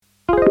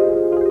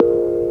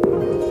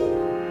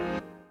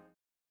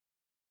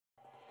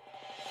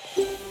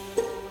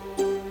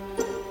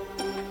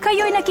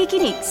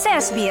nakikinig sa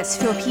SBS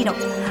Filipino.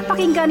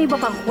 Pakinggan niyo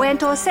pang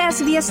kwento sa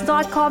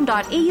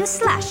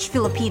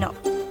sbs.com.au/Filipino.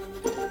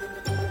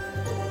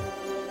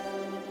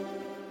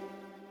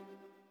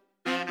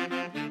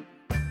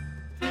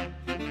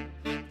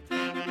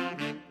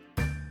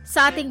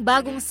 Sa ating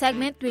bagong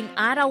segment tuwing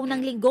araw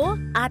ng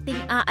linggo, ating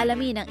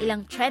aalamin ang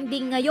ilang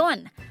trending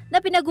ngayon na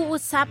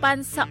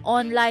pinag-uusapan sa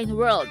online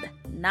world.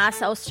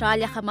 Nasa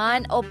Australia ka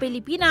man o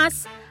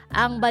Pilipinas,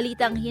 ang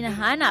balitang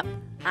hinahanap,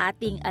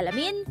 ating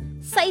alamin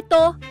sa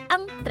ito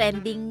ang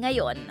trending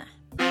ngayon.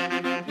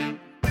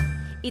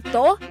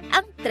 Ito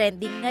ang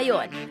trending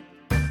ngayon.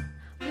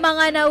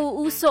 Mga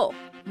nauuso,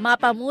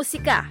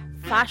 mapamusika,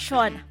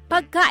 fashion,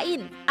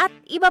 pagkain at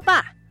iba pa.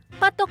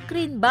 Patok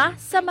rin ba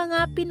sa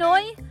mga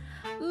Pinoy?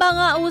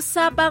 Mga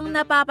usapang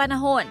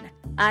napapanahon,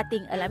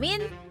 ating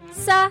alamin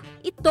sa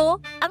ito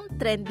ang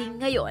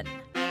trending ngayon.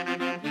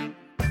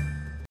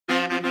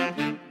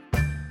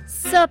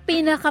 Sa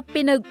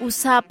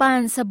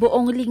pinaka-pinag-usapan sa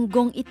buong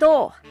linggong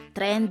ito,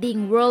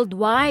 trending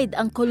worldwide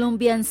ang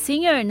Colombian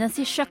singer na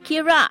si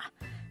Shakira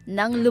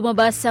nang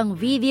lumabas ang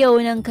video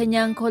ng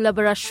kanyang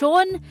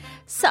kolaborasyon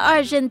sa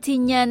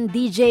Argentinian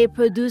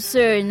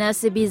DJ-producer na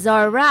si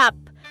Bizarrap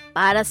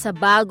para sa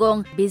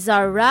bagong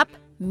Bizarrap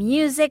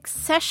Music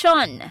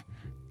Session.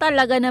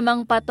 Talaga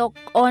namang patok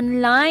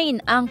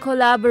online ang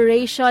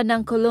collaboration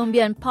ng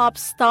Colombian pop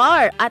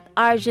star at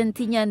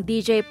Argentinian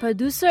DJ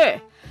producer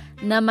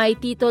na may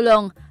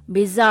titulong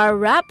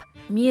Bizarrap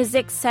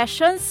Music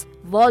Sessions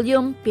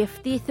Volume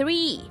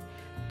 53.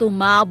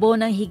 Tumabo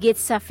ng higit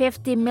sa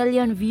 50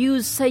 million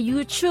views sa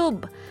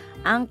YouTube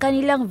ang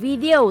kanilang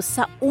video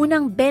sa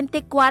unang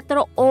 24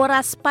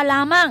 oras pa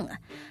lamang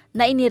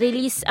na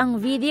inirelease ang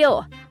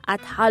video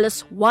at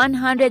halos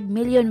 100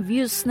 million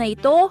views na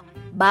ito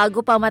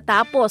bago pa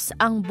matapos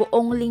ang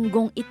buong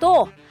linggong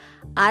ito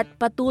at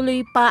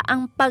patuloy pa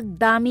ang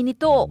pagdami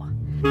nito.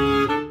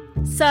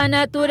 Sa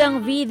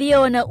naturang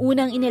video na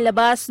unang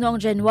inilabas noong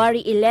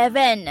January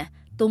 11,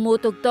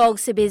 tumutugtog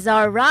si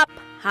Bizarrap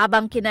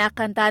habang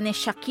kinakanta ni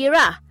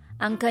Shakira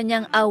ang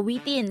kanyang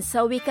awitin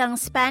sa wikang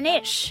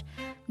Spanish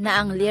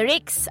na ang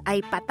lyrics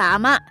ay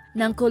patama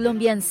ng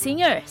Colombian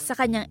singer sa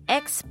kanyang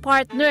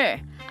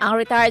ex-partner, ang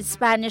retired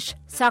Spanish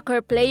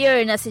soccer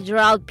player na si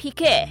Gerald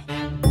Pique.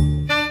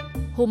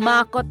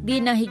 Humakot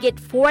din ng higit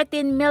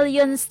 14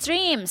 million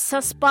streams sa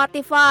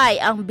Spotify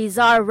ang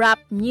Bizarrap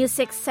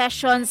Music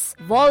Sessions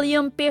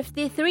Volume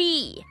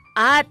 53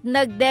 at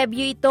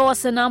nag-debut ito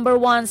sa number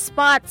 1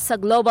 spot sa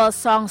Global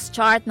Songs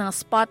Chart ng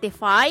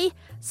Spotify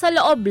sa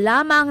loob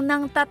lamang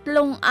ng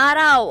 3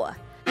 araw.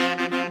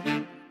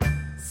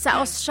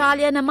 Sa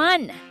Australia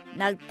naman,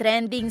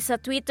 nag-trending sa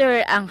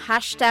Twitter ang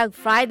hashtag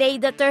Friday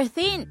the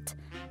 13th.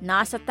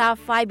 Nasa top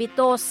 5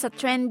 ito sa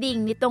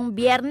trending nitong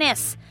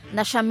Biyernes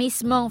na siya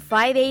mismong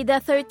Friday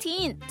the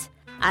 13th.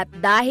 At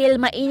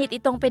dahil mainit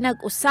itong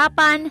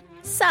pinag-usapan,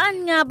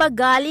 saan nga ba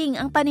galing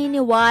ang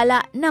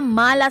paniniwala na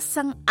malas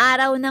ang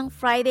araw ng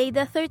Friday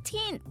the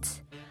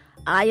 13th?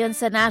 Ayon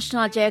sa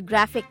National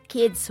Geographic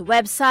Kids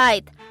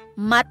website,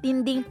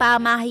 matinding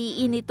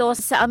pamahiin ito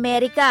sa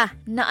Amerika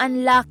na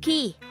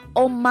unlucky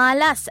o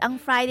malas ang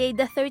Friday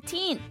the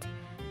 13th.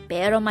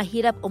 Pero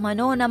mahirap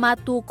umano na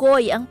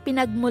matukoy ang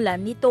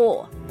pinagmulan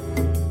nito.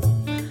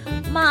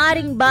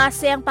 Maaring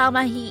base ang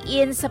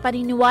pamahiin sa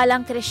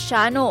paniniwalang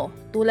Kristiyano,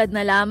 tulad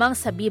na lamang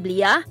sa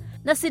Biblia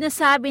na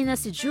sinasabi na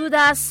si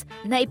Judas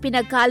na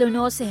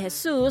ipinagkaluno si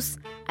Jesus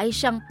ay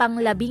siyang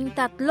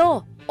pang-13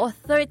 o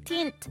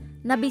 13th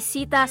na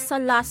bisita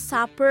sa Last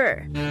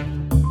Supper.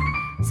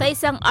 Sa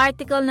isang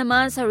article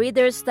naman sa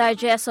Reader's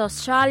Digest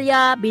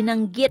Australia,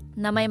 binanggit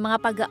na may mga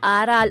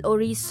pag-aaral o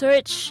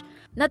research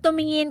na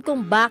tumingin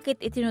kung bakit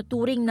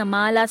itinuturing na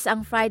malas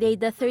ang Friday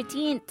the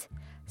 13th.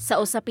 Sa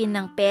usapin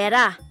ng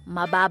pera,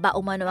 mababa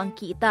umano ang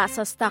kita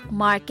sa stock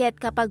market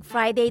kapag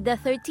Friday the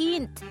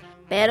 13th.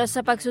 Pero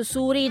sa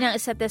pagsusuri ng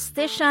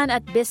statistician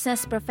at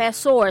business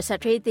professor sa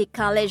Trinity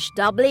College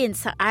Dublin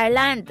sa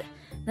Ireland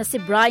na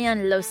si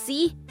Brian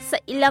Losey, sa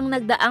ilang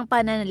nagdaang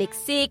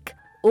pananaliksik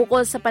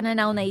ukol sa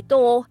pananaw na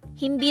ito,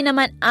 hindi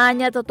naman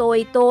anya totoo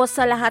ito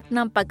sa lahat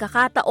ng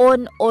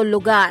pagkakataon o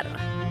lugar.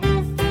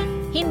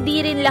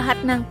 Hindi rin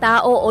lahat ng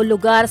tao o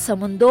lugar sa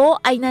mundo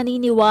ay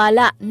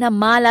naniniwala na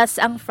malas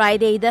ang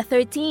Friday the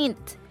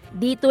 13th.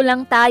 Dito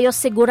lang tayo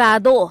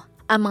sigurado,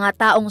 ang mga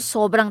taong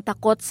sobrang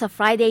takot sa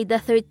Friday the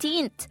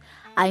 13th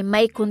ay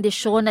may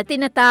kondisyon na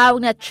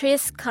tinatawag na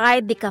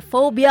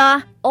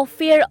triskaidekaphobia o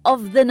fear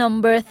of the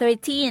number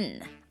 13.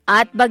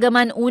 At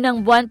bagaman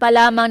unang buwan pa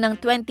lamang ng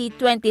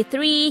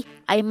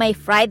 2023 ay may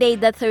Friday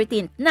the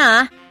 13th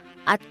na,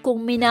 at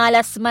kung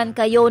minalas man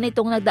kayo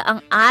nitong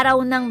nagdaang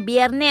araw ng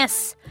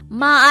Biyernes,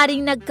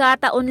 maaaring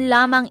nagkataon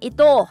lamang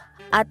ito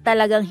at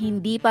talagang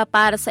hindi pa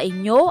para sa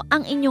inyo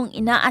ang inyong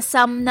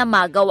inaasam na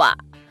magawa.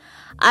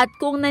 At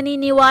kung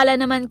naniniwala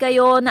naman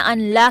kayo na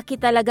unlucky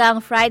talaga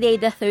ang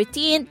Friday the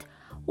 13th,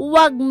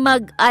 huwag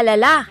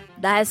mag-alala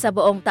dahil sa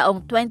buong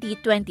taong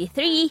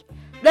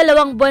 2023,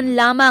 2 buwan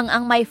lamang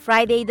ang may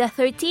Friday the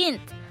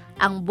 13th,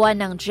 ang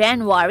buwan ng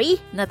January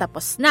na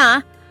tapos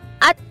na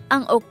at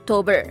ang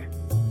October.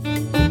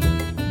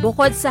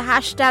 Bukod sa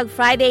hashtag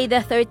Friday the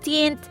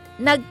 13th,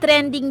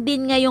 nag-trending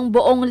din ngayong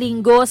buong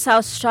linggo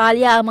sa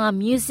Australia ang mga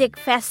music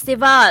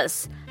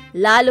festivals.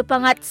 Lalo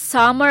pa nga't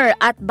summer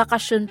at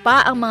bakasyon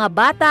pa ang mga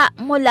bata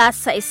mula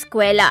sa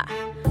eskwela.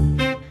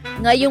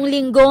 Ngayong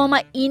linggo,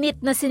 mainit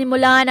na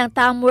sinimulan ang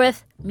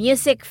Tamworth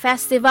Music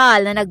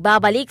Festival na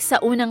nagbabalik sa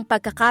unang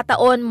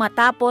pagkakataon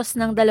matapos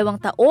ng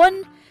 2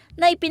 taon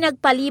na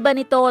ipinagpaliban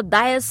ito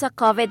dahil sa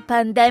COVID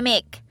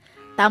pandemic.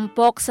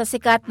 Tampok sa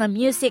sikat na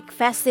music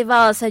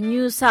festival sa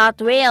New South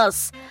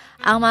Wales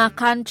ang mga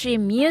country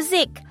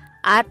music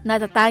at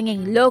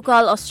natatanging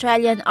local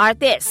Australian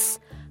artists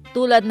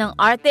tulad ng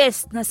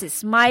artist na si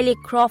Smiley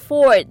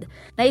Crawford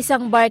na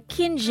isang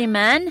Barkinji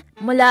man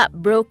mula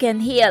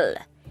Broken Hill.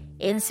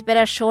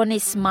 Inspirasyon ni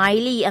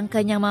Smiley ang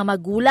kanyang mga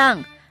magulang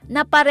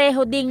na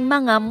pareho ding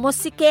mga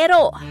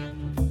musikero.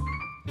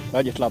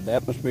 I just love the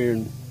atmosphere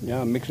and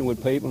mixing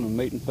with people and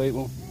meeting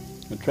people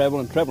and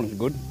traveling is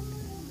good.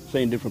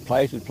 Seeing different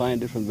places,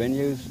 playing different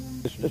venues.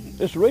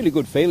 It's a really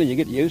good feeling. You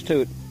get used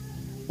to it.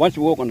 Once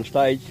you walk on the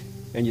stage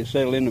and you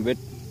settle in a bit,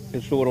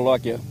 it's sort of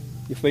like you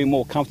feel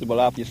more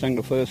comfortable after you sing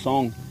the first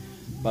song.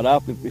 But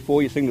before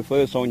you sing the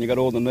first song, you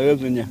got all the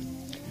nerves in you.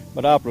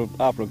 But after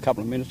a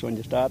couple of minutes when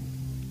you start,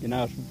 it's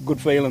a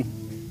good feeling.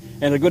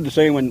 And it's good to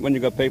see when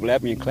you got people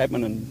happy and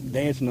clapping and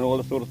dancing and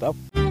all that sort of stuff.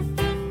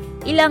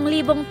 Ilang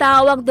libong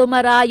tao ang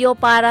dumarayo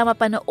para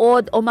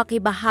mapanood o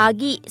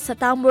makibahagi sa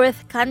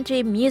Tamworth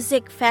Country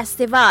Music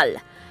Festival,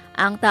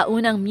 ang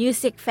taunang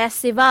music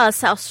festival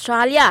sa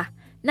Australia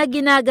na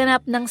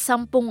ginaganap ng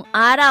 10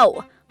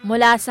 araw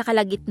mula sa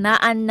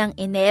kalagitnaan ng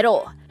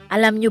Enero.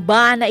 Alam nyo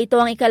ba na ito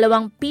ang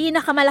ikalawang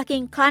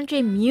pinakamalaking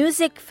country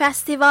music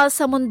festival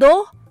sa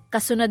mundo?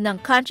 Kasunod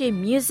ng Country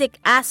Music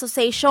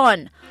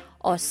Association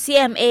o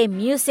CMA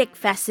Music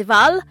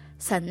Festival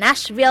sa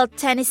Nashville,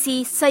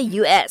 Tennessee sa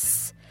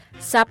US.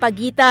 Sa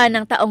pagitan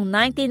ng taong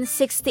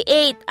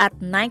 1968 at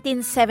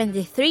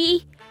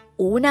 1973,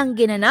 unang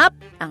ginanap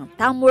ang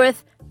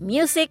Tamworth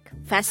Music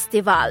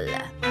Festival.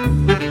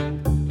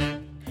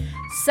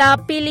 Sa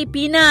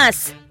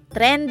Pilipinas,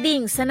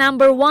 trending sa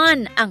number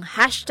 1 ang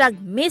hashtag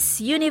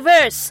Miss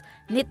Universe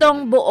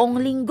nitong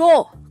buong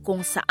linggo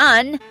kung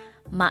saan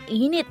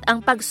mainit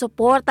ang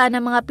pagsuporta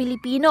ng mga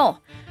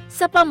Pilipino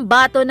sa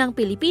pambato ng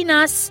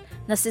Pilipinas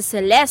na si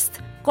Celeste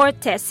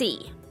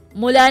Cortesi.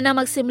 Mula na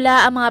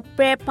magsimula ang mga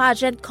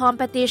pre-pageant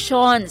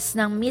competitions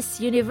ng Miss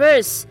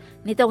Universe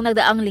nitong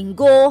nagdaang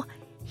linggo,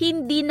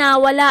 hindi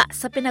nawala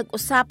sa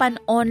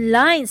pinag-usapan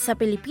online sa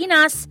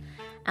Pilipinas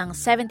ang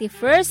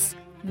 71st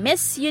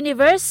Miss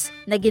Universe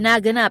na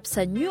ginaganap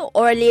sa New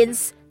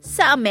Orleans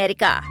sa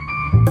Amerika.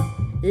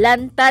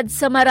 Lantad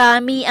sa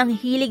marami ang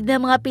hilig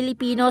ng mga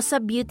Pilipino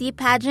sa beauty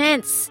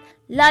pageants.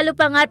 Lalo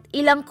pa nga't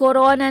ilang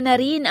korona na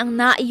rin ang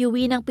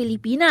naiuwi ng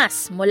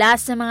Pilipinas mula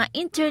sa mga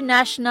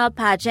international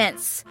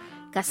pageants.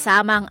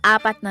 Kasama ang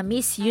 4 na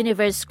Miss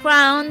Universe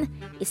crown,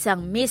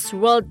 1 Miss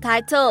World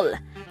title,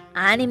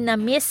 6 na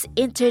Miss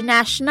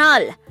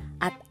International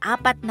at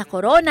 4 na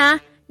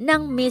korona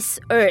ng Miss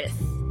Earth.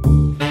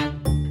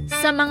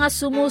 Sa mga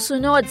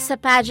sumusunod sa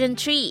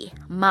pageantry,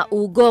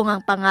 maugong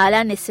ang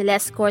pangalan ni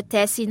Celeste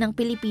Cortesi ng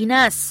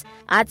Pilipinas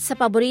at sa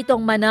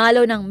paboritong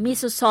manalo ng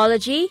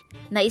Missosology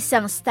na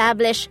isang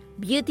established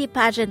beauty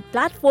pageant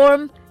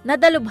platform na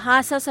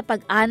dalubhasa sa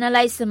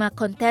pag-analyze ng mga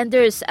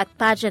contenders at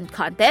pageant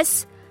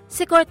contests,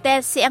 si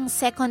Cortesi ang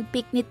second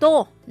pick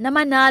nito na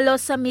manalo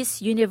sa Miss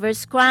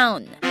Universe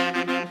crown.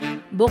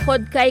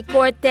 Bukod kay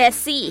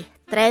Cortesi,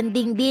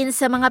 trending din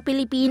sa mga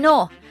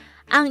Pilipino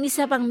ang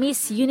isa pang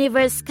Miss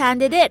Universe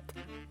candidate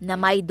na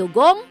may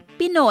dugong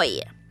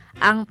Pinoy.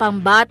 Ang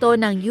pambato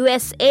ng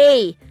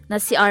USA na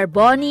si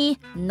Arboni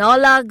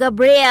Nola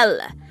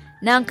Gabriel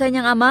na ang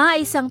kanyang ama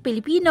ay isang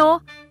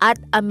Pilipino at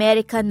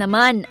American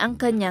naman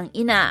ang kanyang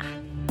ina.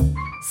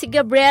 Si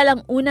Gabriel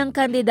ang unang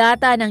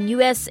kandidata ng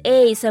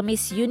USA sa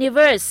Miss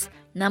Universe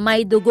na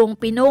may dugong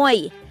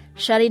Pinoy.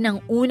 Siya rin ang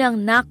unang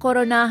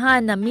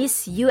nakoronahan na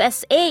Miss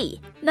USA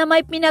na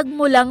may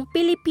pinagmulang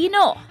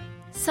Pilipino.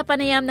 Sa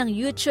panayam ng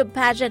YouTube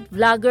pageant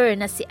vlogger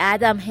na si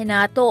Adam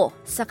Henato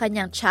sa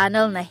kanyang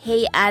channel na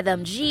Hey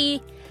Adam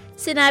G,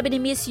 sinabi ni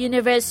Miss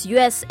Universe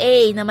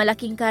USA na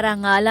malaking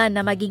karangalan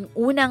na maging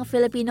unang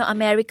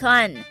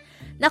Filipino-American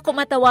na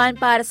kumatawan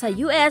para sa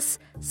US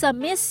sa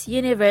Miss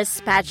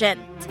Universe pageant.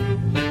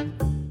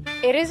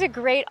 It is a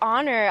great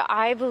honor.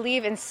 I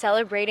believe in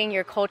celebrating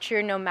your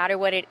culture no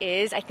matter what it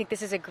is. I think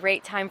this is a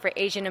great time for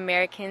Asian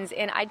Americans,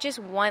 and I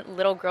just want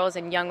little girls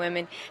and young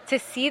women to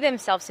see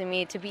themselves in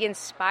me, to be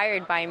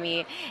inspired by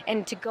me,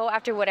 and to go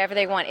after whatever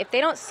they want. If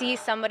they don't see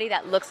somebody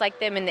that looks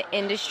like them in the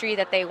industry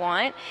that they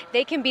want,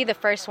 they can be the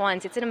first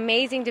ones. It's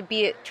amazing to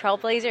be a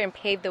trailblazer and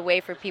pave the way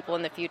for people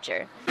in the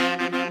future.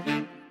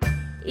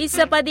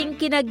 Isa pa ding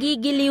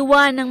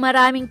kinagigiliwan ng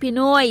maraming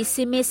Pinoy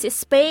si Miss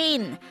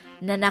Spain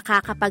na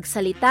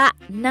nakakapagsalita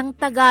ng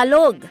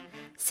Tagalog.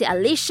 Si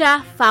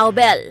Alicia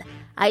Faubel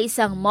ay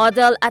isang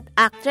model at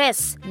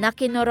actress na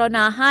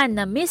kinoronahan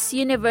na Miss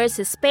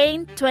Universe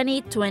Spain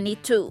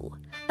 2022.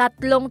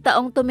 3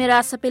 taong tumira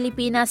sa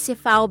Pilipinas si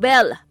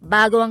Faubel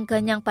bago ang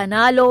kanyang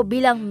panalo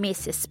bilang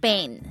Miss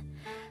Spain.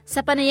 Sa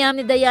panayam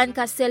ni Diane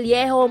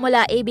Castillejo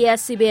mula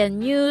ABS-CBN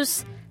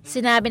News,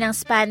 sinabi ng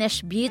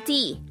Spanish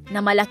beauty na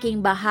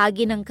malaking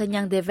bahagi ng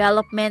kanyang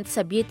development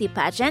sa beauty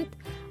pageant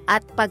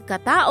at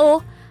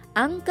pagkatao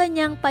ang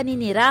kanyang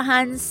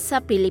paninirahan sa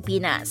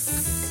Pilipinas.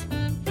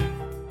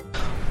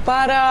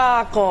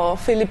 Para ako,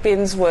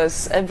 Philippines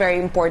was a very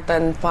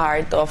important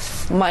part of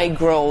my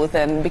growth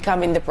and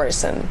becoming the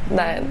person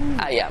that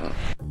I am.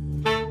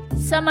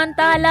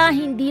 Samantala,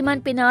 hindi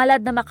man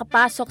pinalad na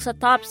makapasok sa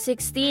top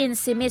 16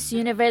 si Miss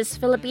Universe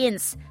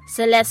Philippines,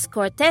 Celeste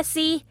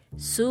Cortesi,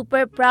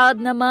 super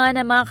proud naman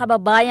ang mga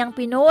kababayang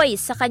Pinoy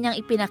sa kanyang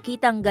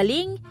ipinakitang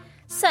galing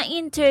sa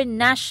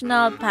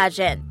international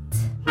pageant.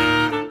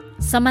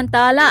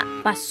 Samantala,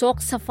 pasok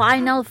sa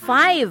Final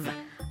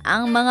 5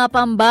 ang mga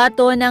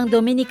pambato ng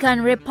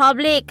Dominican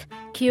Republic,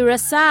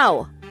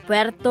 Curaçao,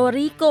 Puerto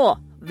Rico,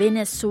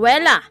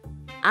 Venezuela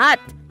at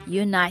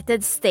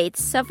United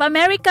States of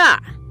America.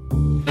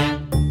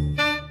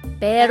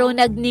 Pero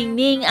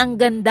nagningning ang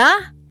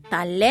ganda,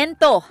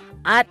 talento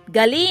at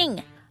galing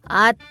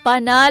at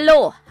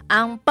panalo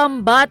ang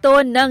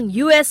pambato ng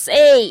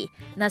USA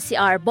na si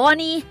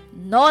Arboni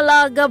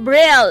Nola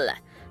Gabriel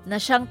na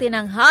siyang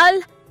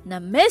tinanghal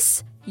na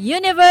Miss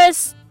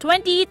Universe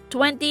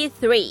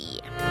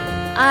 2023.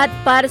 At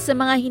para sa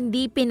mga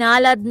hindi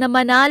pinalad na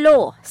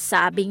manalo,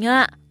 sabi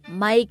nga,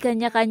 may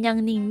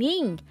kanya-kanyang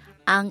ningning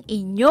ang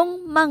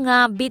inyong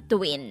mga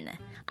bituin.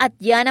 At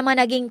yan naman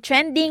naging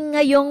trending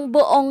ngayong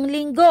buong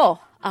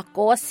linggo.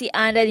 Ako si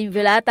Annalyn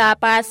Villata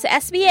para sa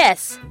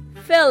SBS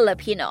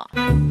Filipino.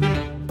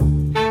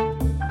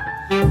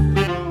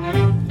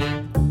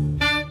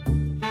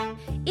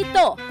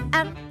 Ito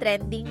ang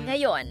trending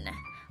ngayon.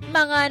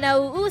 Mga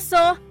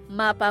nauuso,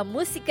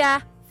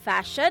 mapamusika,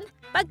 fashion,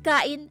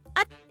 pagkain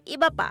at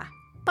iba pa.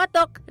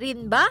 Patok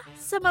rin ba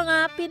sa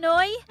mga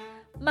Pinoy?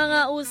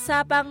 Mga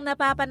usapang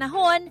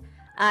napapanahon,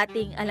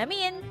 ating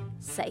alamin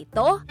sa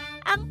ito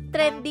ang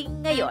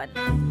trending ngayon.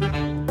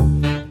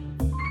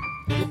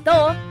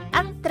 Ito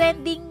ang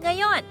trending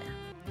ngayon.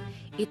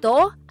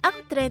 Ito ang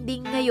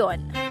trending ngayon.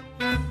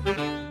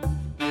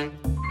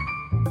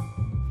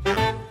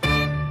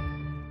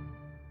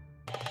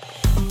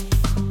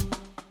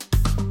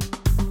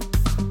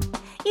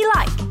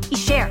 I-like,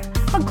 i-share,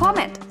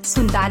 mag-comment,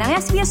 sundan ang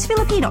SBS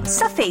Filipino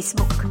sa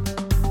Facebook.